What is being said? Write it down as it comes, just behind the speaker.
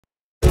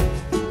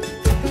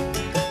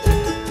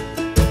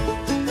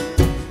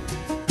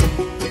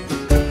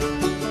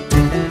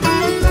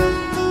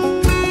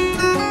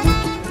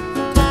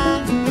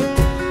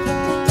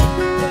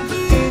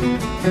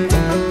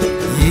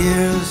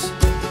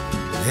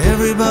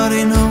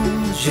Everybody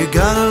knows you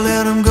gotta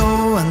let them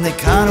go, and they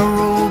kinda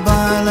roll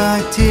by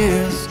like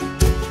tears.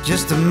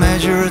 Just a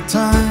measure of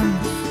time,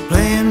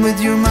 playing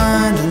with your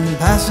mind and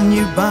passing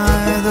you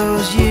by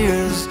those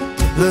years.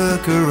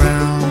 Look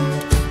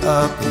around,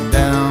 up and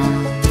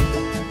down,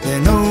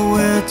 they're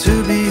nowhere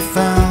to be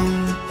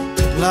found.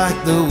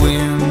 Like the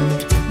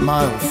wind,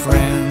 my old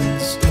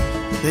friends,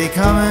 they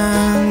come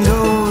and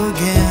go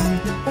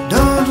again.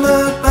 Don't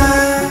look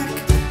back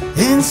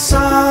in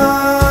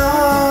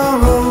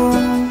sorrow,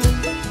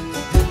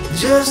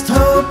 just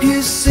hope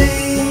you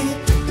see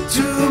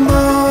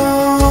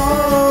tomorrow.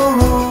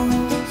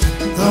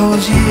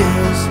 Those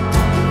years,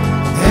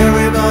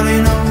 everybody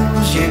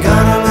knows you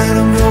gotta let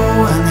them go,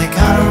 and they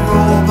kinda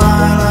roll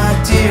by like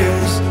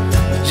tears.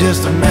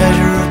 Just a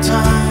measure of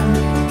time,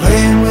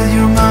 playing with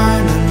your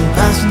mind and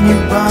passing you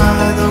by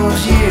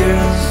those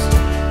years.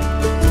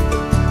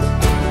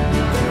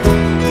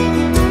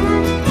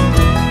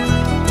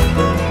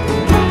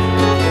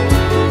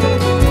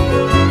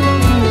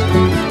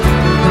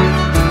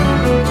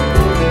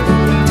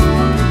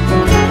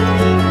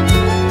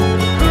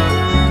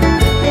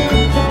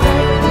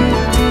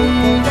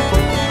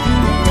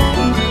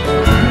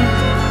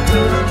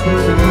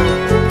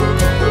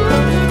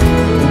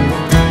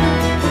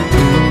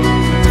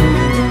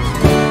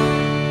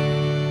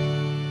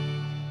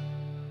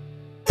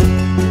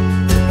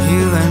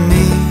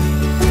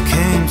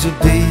 To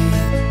be,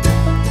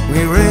 we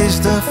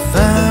raised a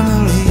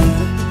family.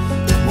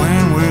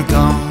 When we're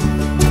gone,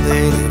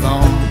 they live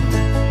on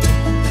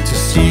to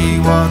see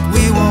what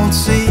we won't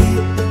see.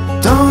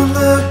 Don't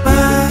look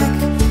back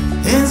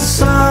in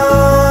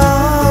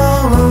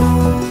sorrow,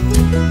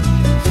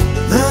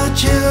 the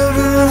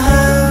children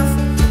have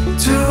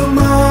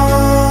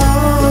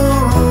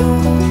tomorrow.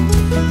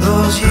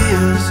 Those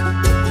years,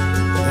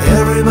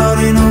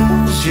 everybody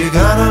knows you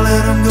gotta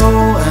let them go,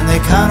 and they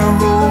kinda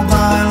roll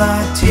by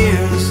like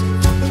tears.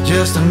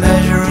 Just a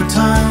measure of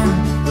time,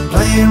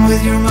 playing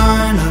with your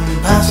mind and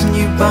passing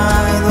you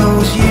by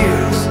those years.